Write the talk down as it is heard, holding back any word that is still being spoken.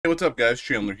Hey, what's up guys,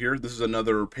 Chandler here. This is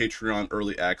another Patreon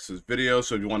early access video,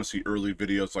 so if you want to see early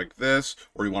videos like this,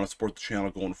 or you want to support the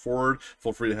channel going forward,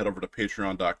 feel free to head over to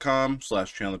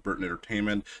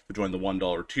patreon.com/ChandlerBurtonEntertainment to join the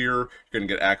 $1 tier. You're going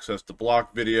to get access to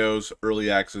block videos,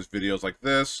 early access videos like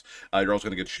this. You're also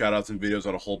going to get shoutouts and videos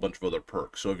and a whole bunch of other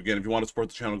perks. So if you want to support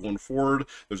the channel going forward,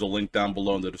 there's a link down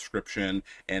below in the description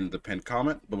and the pinned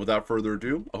comment. But without further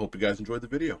ado, I hope you guys enjoyed the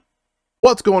video.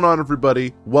 What's going on,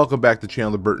 everybody? Welcome back to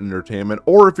Chandler Burton Entertainment,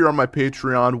 or if you're on my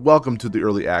Patreon, welcome to the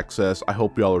early access. I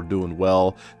hope y'all are doing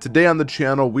well. Today on the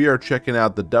channel, we are checking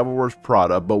out The Devil Wears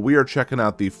Prada, but we are checking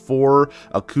out the 4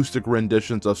 acoustic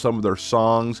renditions of some of their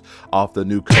songs off the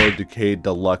new Color Decay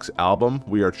Deluxe album.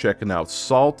 We are checking out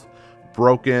Salt,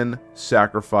 Broken,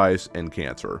 Sacrifice, and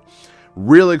Cancer.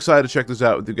 Really excited to check this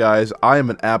out with you guys. I am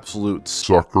an absolute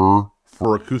sucker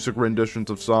for acoustic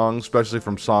renditions of songs, especially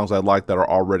from songs I like that are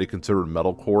already considered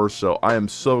metalcore. So I am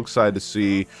so excited to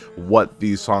see what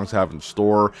these songs have in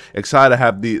store. Excited to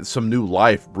have some new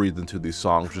life breathed into these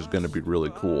songs, which is going to be really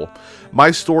cool.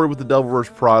 My story with The Devil Wears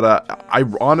Prada,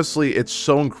 honestly, it's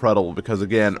so incredible because,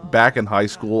 again, back in high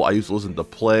school, I used to listen to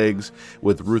Plagues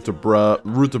with Roots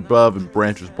Above and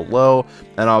Branches Below,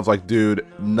 and I was like, dude,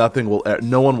 no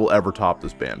one will ever top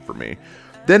this band for me.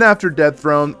 Then after Dead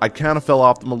Throne, I kind of fell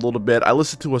off them a little bit. I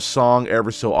listened to a song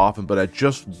every so often, but I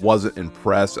just wasn't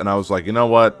impressed. And I was like, you know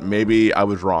what? Maybe I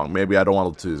was wrong. Maybe I don't want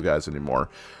to listen to these guys anymore.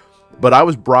 But I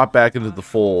was brought back into the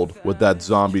fold with that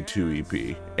Zombie 2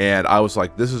 EP. And I was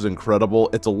like, this is incredible.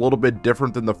 It's a little bit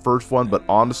different than the first one, but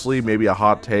honestly, maybe a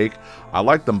hot take, I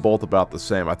like them both about the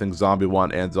same. I think Zombie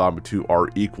 1 and Zombie 2 are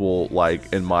equal,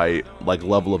 like, in my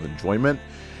level of enjoyment.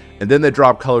 And then they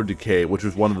dropped Color Decay, which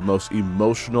was one of the most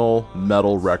emotional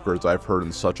metal records I've heard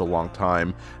in such a long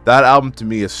time. That album to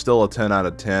me is still a 10 out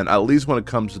of 10, at least when it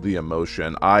comes to the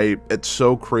emotion. It's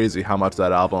so crazy how much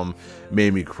that album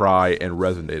made me cry and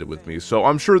resonated with me. So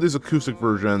I'm sure these acoustic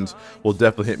versions will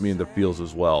definitely hit me in the feels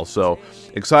as well. So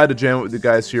excited to jam it with you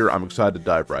guys here. I'm excited to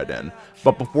dive right in.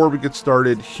 But before we get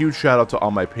started, huge shout out to all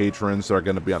my patrons that are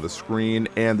going to be on the screen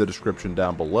and the description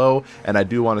down below. And I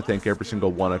do want to thank every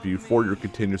single one of you for your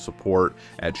continued support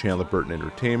at Chandler Burton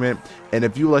Entertainment. And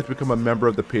if you'd like to become a member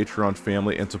of the Patreon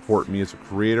family and support me as a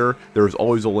creator, there is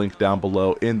always a link down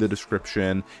below in the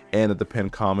description and at the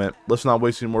pinned comment. Let's not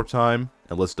waste any more time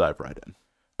and let's dive right in.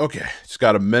 Okay, just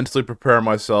got to mentally prepare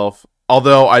myself.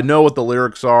 Although I know what the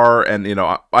lyrics are, and you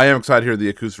know, I am excited to hear the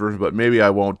acoustic version, but maybe I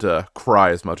won't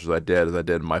cry as much as I did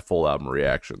in my full album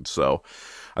reaction. So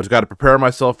I've just got to prepare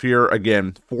myself here.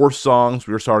 Again, 4 songs.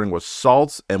 We are starting with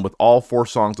Salt, and with all 4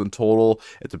 songs in total,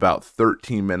 it's about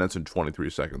 13 minutes and 23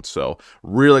 seconds. So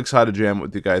really excited to jam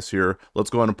with you guys here. Let's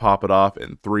go ahead and pop it off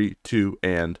in 3, 2,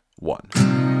 and 1.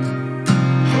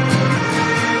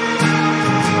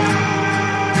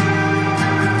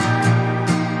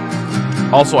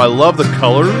 Also, I love the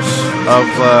colors of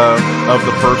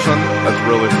the person. That's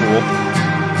really cool.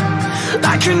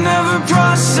 I can never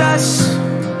process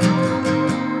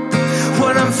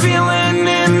what I'm feeling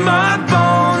in my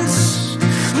bones,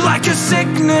 like a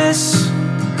sickness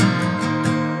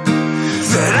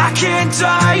that I can't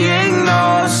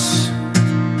diagnose.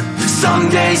 Some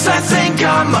days I think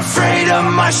I'm afraid of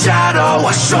my shadow.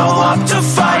 I show up to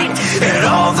fight at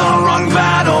all the wrong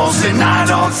battles, and I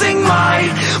don't think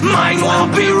mine will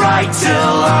be right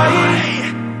till I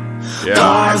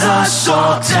pour the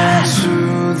salt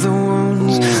into the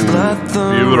wounds. Let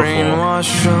the rain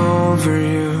wash over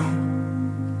you.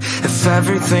 If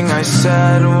everything I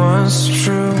said was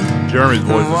true, Jeremy's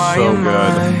voice is so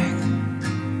good.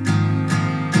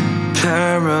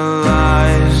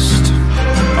 Paralyzed.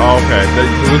 Oh, okay,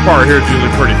 this part here is usually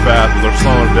pretty fast, but they're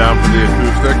slowing it down for the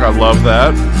acoustic. I love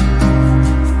that.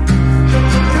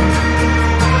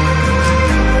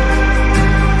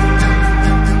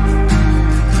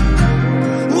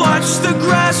 Watch the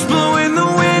grass blow in the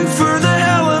wind for the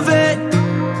hell of it.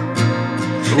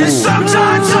 Ooh. And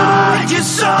sometimes I get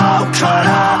so caught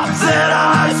up that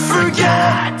I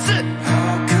forget.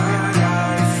 How could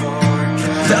I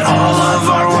forget that all of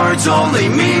our words only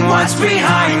mean what's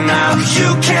behind now?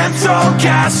 You can't throw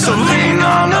gasoline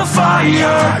on the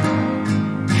fire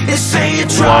and say you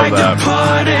tried to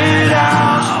put it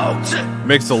out.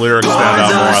 Makes the lyrics stand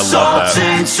out more. I love that.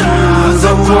 Into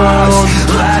the world,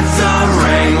 let the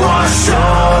rain wash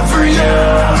over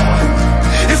you.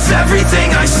 If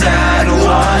everything I said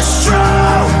was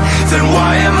true, then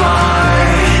why am I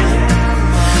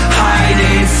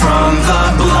hiding from the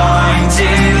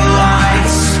blinding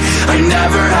lights? I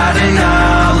never had an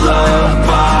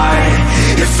alibi.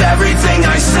 If everything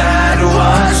I said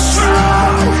was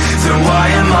true, then why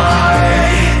am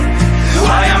I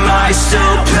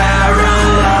still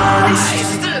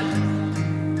paralyzed?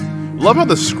 Love how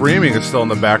the screaming is still in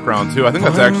the background too. I think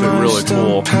that's actually really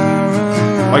cool.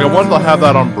 Like, I wanted to have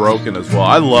that on Broken as well.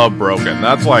 I love Broken.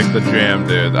 That's like the jam,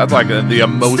 dude. That's like the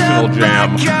emotional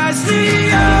jam. As the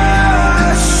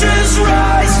ashes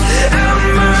rise,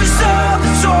 embers up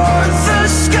toward the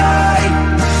sky,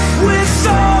 with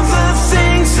all the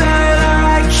things that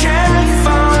I can't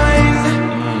find.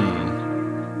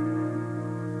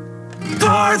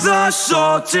 Pour the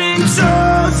salt into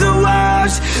the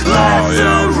waves, let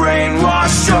the rain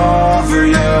wash over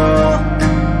you.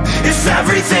 If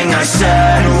everything I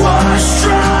said was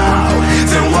true,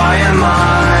 then why am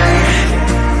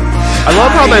I love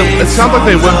how it sounds like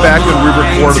they went back and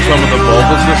re-recorded some of the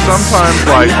vocals, because sometimes,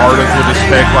 like, artists would just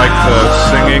take, like, the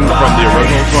singing from the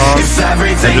original song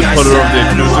and just put it over the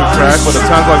acoustic track, but it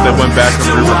sounds like they went back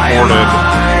and re-recorded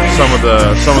some of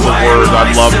the words. I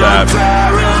love that.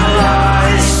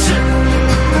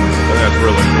 I think that's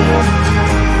really cool.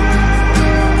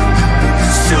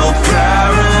 still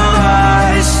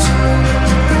paralyzed?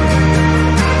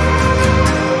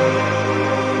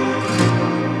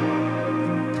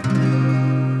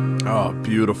 Oh,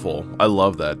 beautiful. I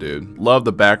love that, dude. Love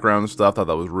the background stuff. Thought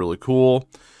that was really cool.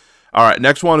 All right,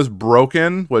 next one is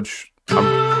Broken, which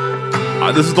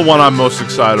this is the one I'm most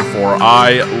excited for.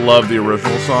 I love the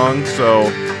original song, so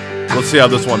let's see how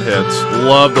this one hits.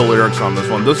 Love the lyrics on this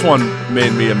one. This one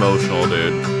made me emotional,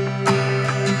 dude.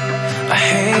 I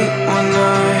hate when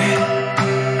I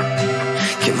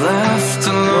get left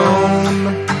alone.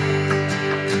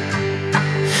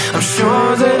 I'm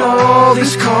sure that all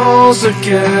these calls are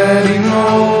getting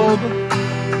old.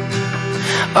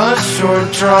 A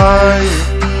short drive,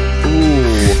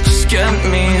 just get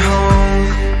me home.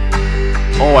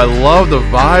 Oh, I love the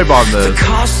vibe on this. The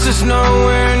cost is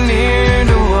nowhere near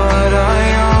to what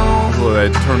I owe. Oh, I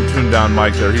tune down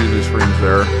Mike there. He usually screams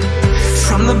there.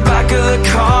 From the back of the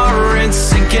car, it's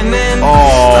sinking in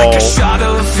like a shot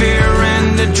of fear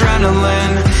and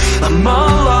adrenaline. I'm a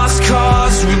lost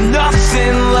cause with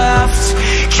nothing left.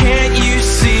 Can't you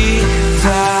see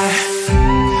that?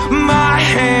 My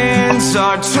hands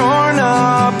are torn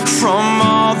up from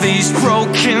all these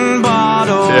broken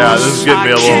bottles. Yeah, this is getting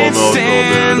me a little emotional,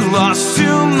 dude. Lost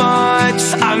too much.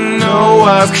 I know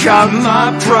I've got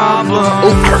my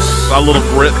problems. A little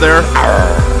grit there.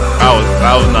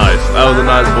 That was nice. That was a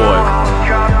nice boy.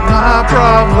 My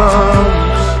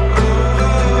problems.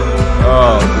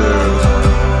 Oh, dude.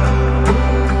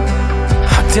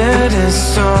 How did it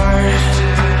start?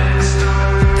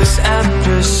 This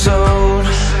episode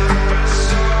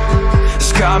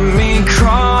it's got me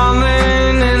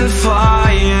crawling and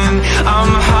flying. I'm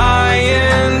high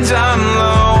and I'm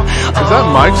low. Is that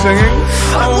Mike singing?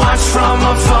 I watch from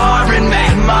afar and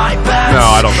make my best. No,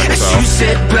 I don't think so. As you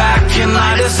sit back and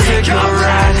light a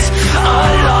cigarette. A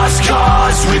lost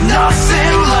cause with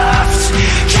nothing left.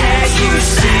 Can't you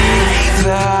see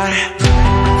that?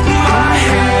 My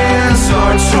hands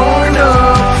are torn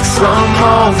up from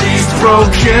all these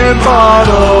broken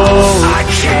bottles. I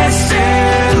can't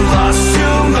stand, lost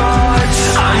too much.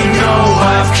 I know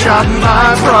I've got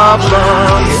my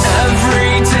problems.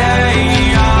 Every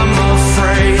day I'm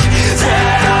afraid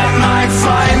that I might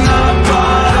find the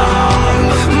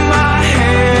bottom. My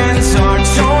hands are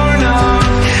torn up.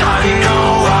 I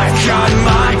know I've got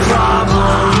my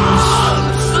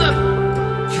problems.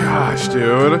 Gosh,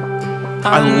 dude.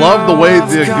 I love the way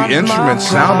the instruments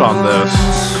sound on this.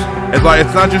 It's like,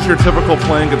 it's not just your typical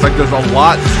playing, it's like there's a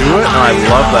lot to it, and I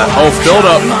love that. Oh, build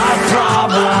up.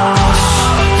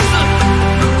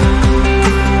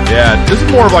 Yeah, this is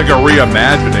more of like a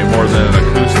reimagining more than an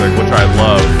acoustic, which I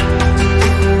love.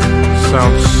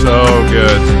 Sounds so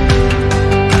good.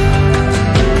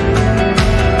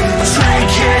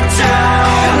 Take it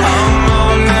down, I'm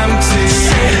on empty.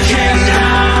 Take it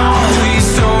now, please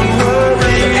don't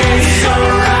worry. It's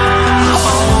around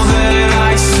all that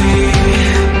I see.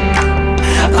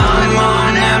 I'm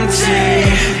on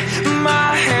empty.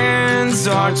 My hands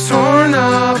are torn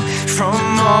up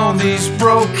from all these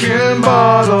broken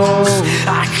bottles.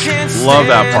 I can't Love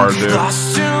that part, dude.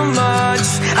 Lost too much.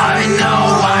 I know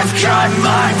I've got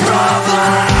my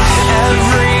problem.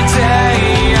 Every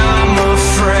day I'm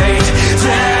afraid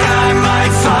that I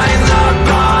might find the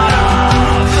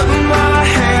bottom. My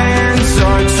hands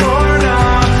are torn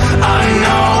up. I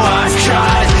know I've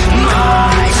got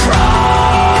my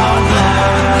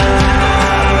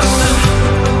problems.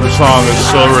 The song is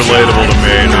so relatable to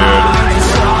me, dude.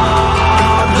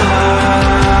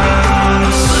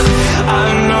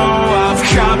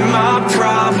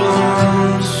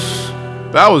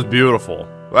 That was beautiful.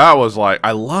 That was like,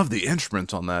 I love the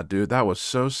instruments on that, dude. That was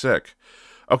so sick.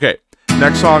 Okay,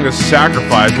 next song is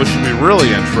Sacrifice, which should be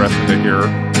really interesting to hear.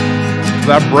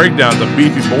 That breakdown's a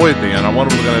beefy boy at the end. I wonder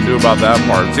what we're gonna do about that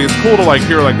part. See, it's cool to like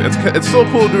hear like it's still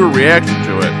cool to do a reaction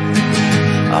to it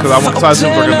because I'm excited to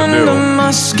see what we're gonna do at the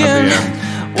end.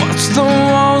 Watch the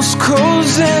walls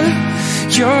close in.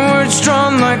 Your words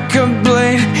drawn like a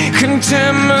blade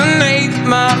contaminate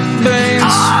my veins.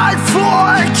 I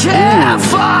can't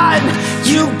find.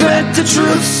 You bent the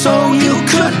truth so you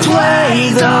could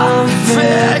play the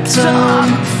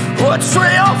victim. What's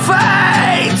real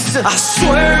fate? I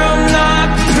swear I'm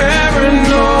not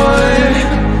paranoid.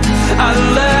 I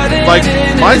let it like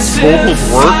my vocals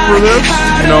work for this,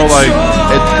 you know, like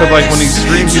it's because like when he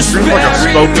screams like a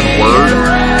spoken word,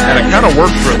 and it kind of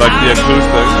works for like the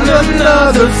acoustic.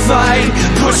 Another fight,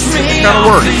 push me it kind of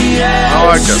works. I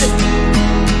like it.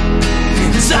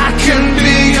 I can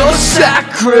be your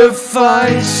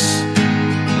sacrifice.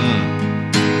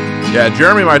 Yeah,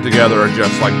 Jeremy and I together are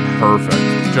just like perfect.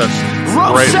 Just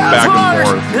great back and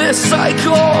forth. This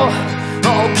cycle,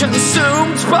 all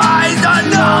consumed by the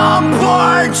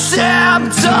numbered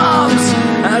symptoms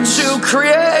that you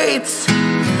create.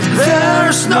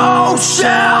 There's no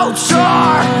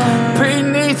shelter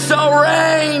beneath the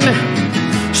rain.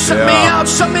 Shut me out,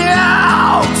 shut me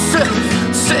out.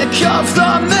 Sick of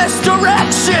the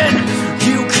misdirection.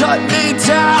 You cut me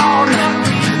down.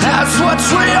 That's what's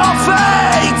real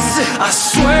fate. I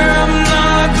swear I'm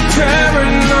not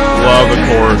paranoid. Love the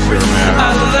chorus here, man.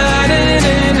 I let it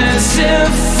in as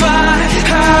if I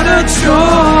had a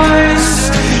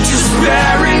choice. Just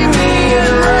bury me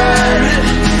in red.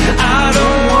 I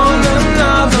don't want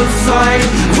another fight.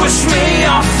 Push me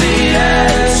off the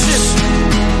edge,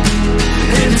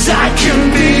 and I can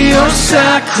be your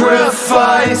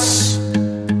sacrifice.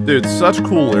 Dude, such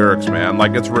cool lyrics, man.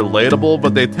 Like, it's relatable,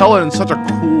 but they tell it in such a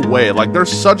cool way. Like,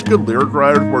 there's such good lyric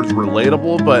writers where it's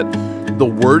relatable, but the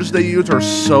words they use are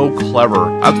so clever.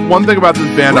 That's one thing about this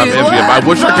band I'm envy of. I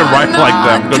wish I could write like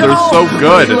them, because they're so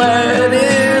good.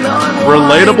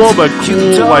 Relatable, but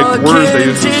cool, like, words they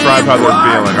use to describe how they're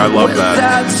feeling. I love that.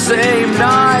 That same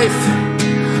knife,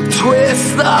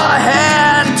 twist the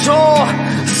handle,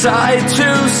 side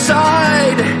to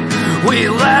side. We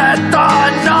let the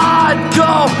knot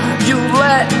go, you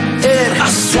let it I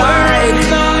swear I'm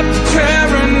not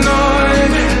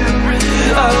paranoid.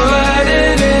 I let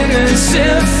it in as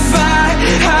if I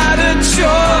had a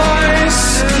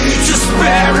choice. Just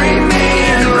bury me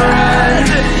in red.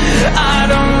 I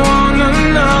don't want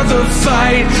another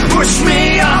fight. Push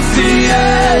me off the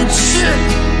edge,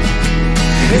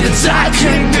 and I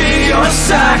can be your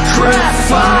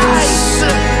sacrifice.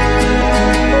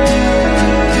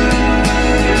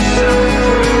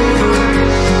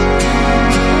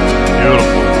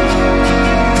 Beautiful.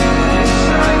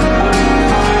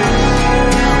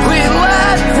 We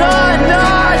let the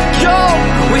knot go.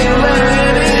 We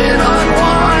let it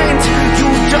unwind. You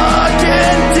dug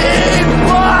in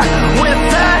deeper with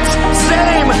that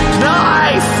same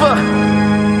knife.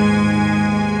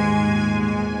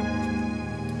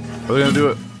 Are they gonna do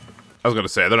it? I was gonna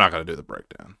say they're not gonna do the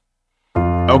breakdown.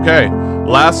 Okay,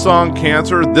 last song,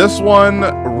 Cancer. This one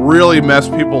really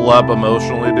messed people up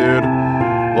emotionally, dude.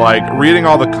 Like, reading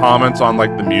all the comments on,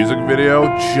 like, the music video,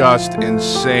 just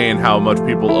insane how much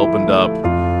people opened up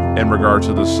in regards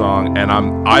to this song. And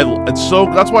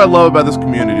that's what I love about this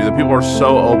community, that people are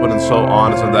so open and so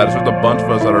honest, and that it's just a bunch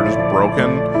of us that are just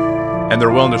broken, and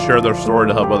they're willing to share their story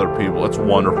to help other people. It's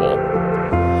wonderful.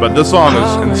 But this song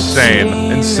is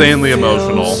insane, insanely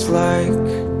emotional.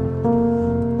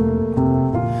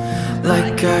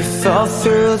 Like I fell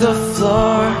through the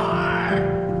floor,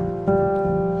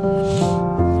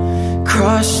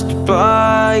 crushed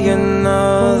by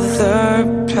another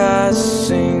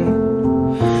passing.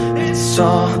 It's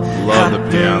all love the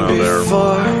piano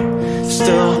before.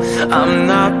 Still, I'm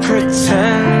not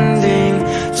pretending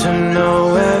to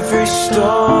know every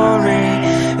story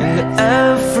and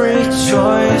every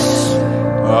choice.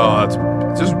 Oh, that's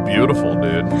just beautiful,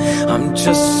 dude. I'm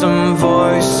just some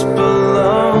voice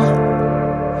below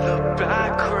the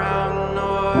background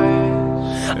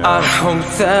noise. I hope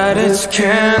that it's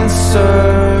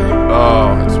cancer.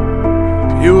 Oh, it's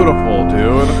beautiful,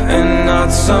 dude. And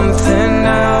not something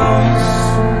else.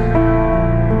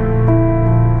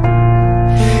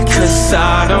 'Cause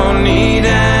I don't need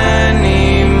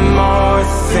any more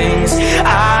things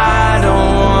I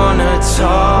don't wanna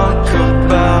talk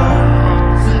about.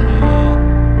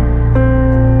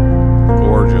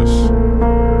 Gorgeous.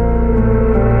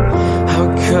 How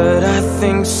could I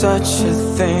think such a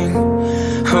thing?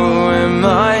 Who am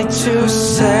I to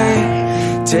say?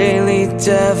 Daily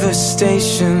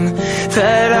devastation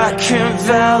that I can't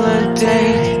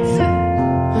validate.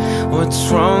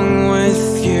 What's wrong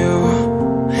with you?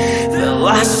 The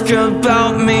ask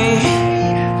about me.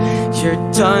 You're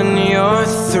done, you're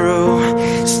through.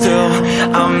 Still,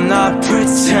 I'm not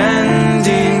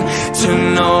pretending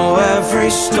to know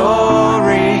every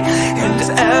story and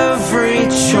every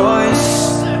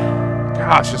choice.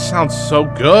 Gosh, it sounds so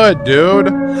good, dude.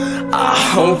 I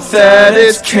hope that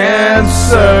it's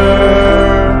cancer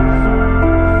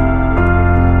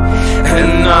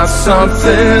and not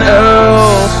something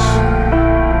else,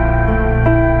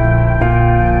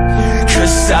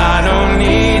 'cause I don't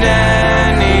need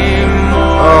any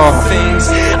more things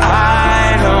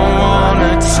I don't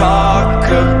wanna talk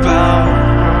about.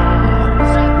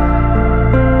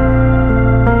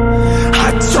 I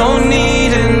don't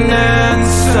need an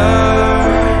answer.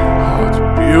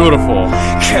 Beautiful.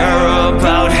 Care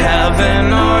about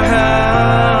heaven or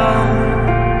hell.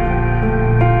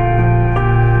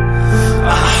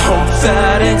 I hope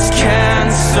that it's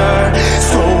cancer.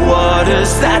 So what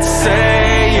does that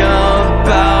say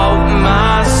about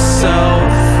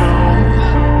myself?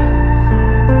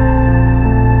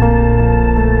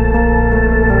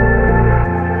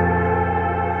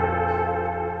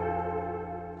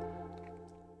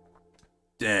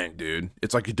 Dang, dude.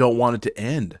 It's like you don't want it to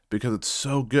end because it's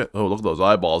so good. Oh, look at those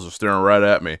eyeballs. They're staring right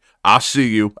at me. I see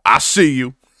you. I see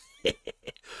you.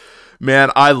 Man,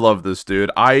 I love this,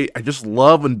 dude. I just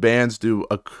love when bands do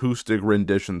acoustic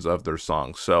renditions of their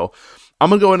songs. So I'm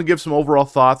going to go ahead and give some overall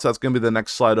thoughts. That's going to be the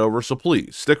next slide over. So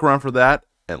please stick around for that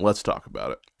and let's talk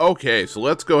about it. Okay, so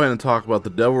let's go ahead and talk about the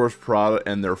Devil Wears Prada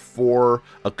and their 4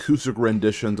 acoustic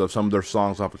renditions of some of their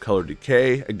songs off of Color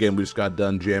Decay. Again, we just got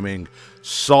done jamming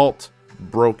Salt,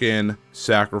 Broken,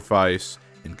 Sacrifice,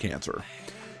 and Cancer.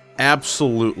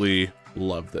 Absolutely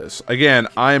love this. Again,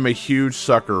 I am a huge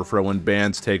sucker for when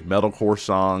bands take metalcore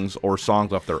songs or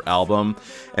songs off their album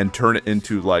and turn it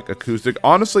into like acoustic.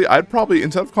 Honestly, I'd probably,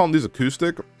 instead of calling these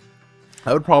acoustic,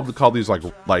 I would probably call these like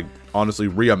honestly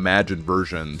reimagined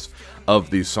versions of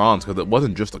these songs, because it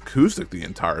wasn't just acoustic the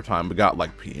entire time. We got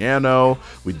like piano,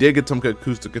 we did get some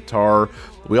acoustic guitar,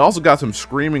 we also got some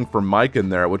screaming from Mike in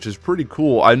there, which is pretty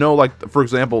cool. I know, like, for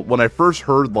example, when I first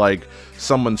heard like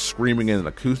someone screaming in an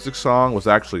acoustic song was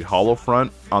actually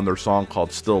Hollowfront on their song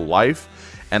called Still Life,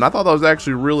 and I thought that was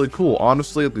actually really cool.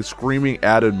 Honestly, the screaming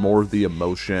added more of the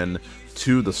emotion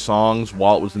to the songs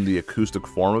while it was in the acoustic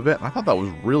form of it, and I thought that was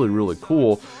really, really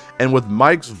cool. And with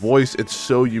Mike's voice, it's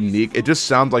so unique. It just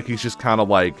sounds like he's just kind of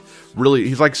like really,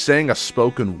 he's like saying a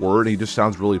spoken word, and he just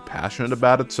sounds really passionate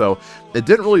about it. So it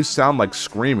didn't really sound like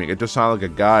screaming. It just sounded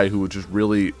like a guy who just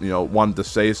really, you know, wanted to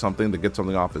say something, to get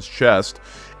something off his chest,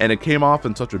 and it came off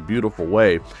in such a beautiful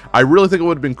way. I really think it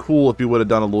would have been cool if he would have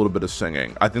done a little bit of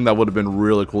singing. I think that would have been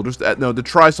really cool, just to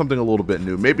try something a little bit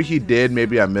new. Maybe he did,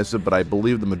 maybe I missed it, but I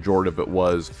believe the majority of it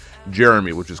was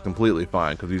Jeremy, which is completely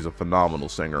fine because he's a phenomenal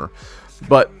singer.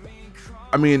 But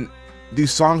I mean, these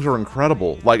songs are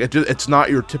incredible. Like, it's not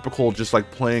your typical just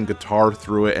like playing guitar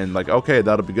through it and like, okay,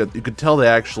 that'll be good. You could tell they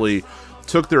actually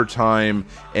took their time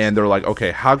and they're like,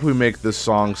 okay, how can we make this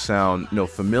song sound, you know,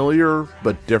 familiar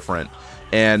but different?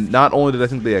 And not only did I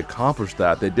think they accomplished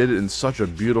that, they did it in such a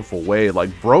beautiful way. Like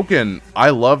Broken,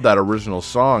 I love that original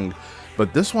song,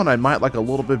 but this one I might like a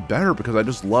little bit better because I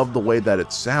just love the way that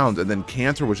it sounds. And then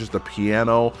Cancer was just a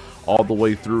piano all the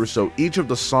way through, so each of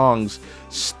the songs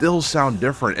still sound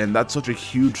different, and that's such a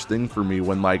huge thing for me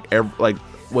when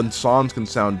when songs can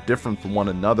sound different from one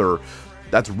another.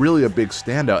 That's really a big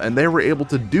standout, and they were able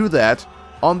to do that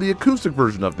on the acoustic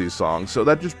version of these songs. So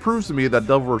that just proves to me that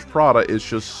Devil Wears Prada is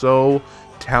just so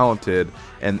talented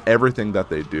in everything that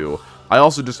they do. I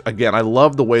also just, again, I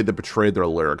love the way they portrayed their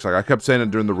lyrics. Like I kept saying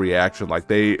it during the reaction, like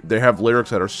they have lyrics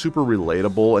that are super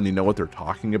relatable and you know what they're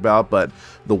talking about, but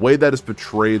the way that is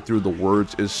portrayed through the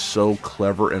words is so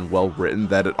clever and well written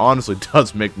that it honestly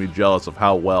does make me jealous of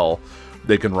how well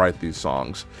they can write these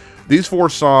songs. These 4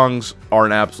 songs are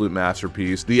an absolute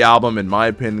masterpiece. The album, in my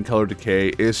opinion, Color Decay,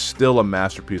 is still a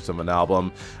masterpiece of an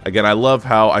album. Again, I love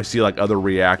how I see like other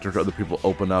reactors, other people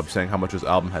open up saying how much this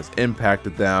album has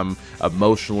impacted them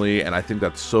emotionally, and I think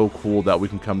that's so cool that we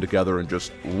can come together and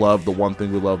just love the one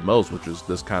thing we love most, which is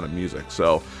this kind of music.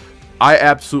 So I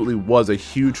absolutely was a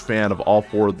huge fan of all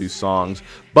 4 of these songs,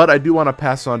 but I do want to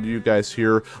pass on to you guys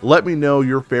here. Let me know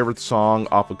your favorite song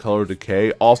off of Color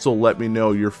Decay. Also, let me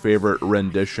know your favorite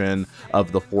rendition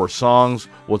of the 4 songs.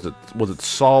 Was it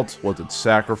Salt? Was it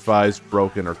Sacrifice,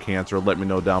 Broken, or Cancer? Let me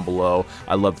know down below.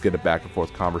 I love to get a back and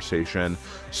forth conversation.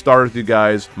 Start with you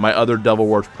guys. My other Devil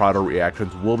Wears Prada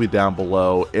reactions will be down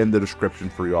below in the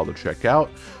description for you all to check out.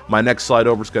 My next slide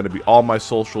over is going to be all my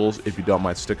socials. If you don't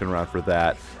mind sticking around for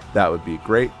that, that would be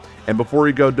great. And before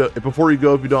you go,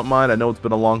 if you don't mind, I know it's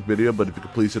been a long video, but if you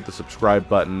could please hit the subscribe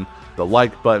button, the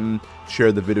like button,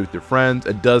 share the video with your friends.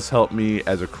 It does help me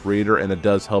as a creator, and it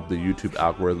does help the YouTube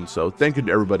algorithm. So thank you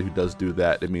to everybody who does do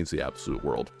that. It means the absolute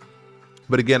world.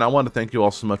 But again, I want to thank you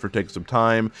all so much for taking some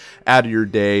time out of your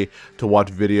day to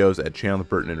watch videos at Chandler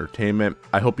Burton Entertainment.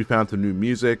 I hope you found some new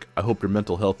music. I hope your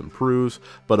mental health improves.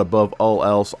 But above all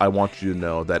else, I want you to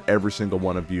know that every single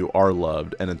one of you are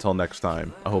loved. And until next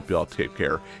time, I hope you all take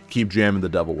care. Keep jamming the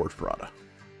Devil Wears Prada.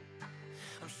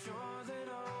 I'm sure that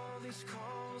all these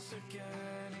calls are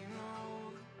getting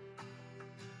old.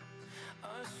 A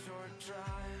short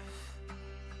drive,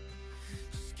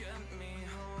 just get me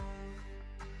home.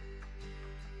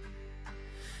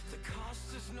 The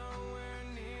cost is nowhere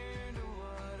near to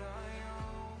what I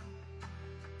owe.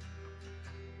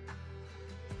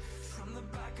 From the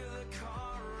back of the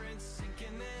car, it's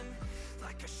sinking in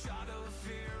like a shot of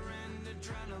fear and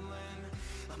adrenaline.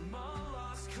 I'm a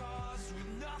lost cause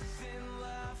with nothing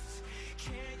left.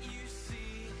 Can't you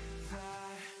see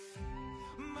that?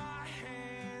 My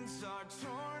hands are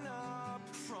torn up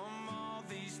from all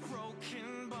these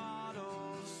broken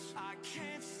bottles. I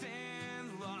can't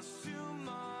stand lost too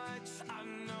much. I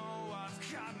know I've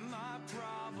got my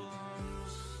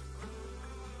problems.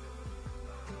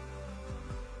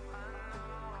 I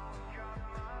know I've got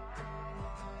my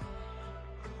problems.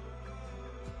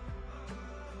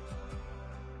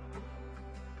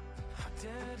 How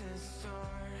did it start?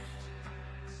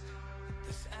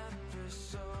 This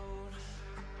episode,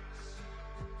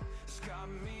 it's got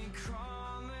me crying.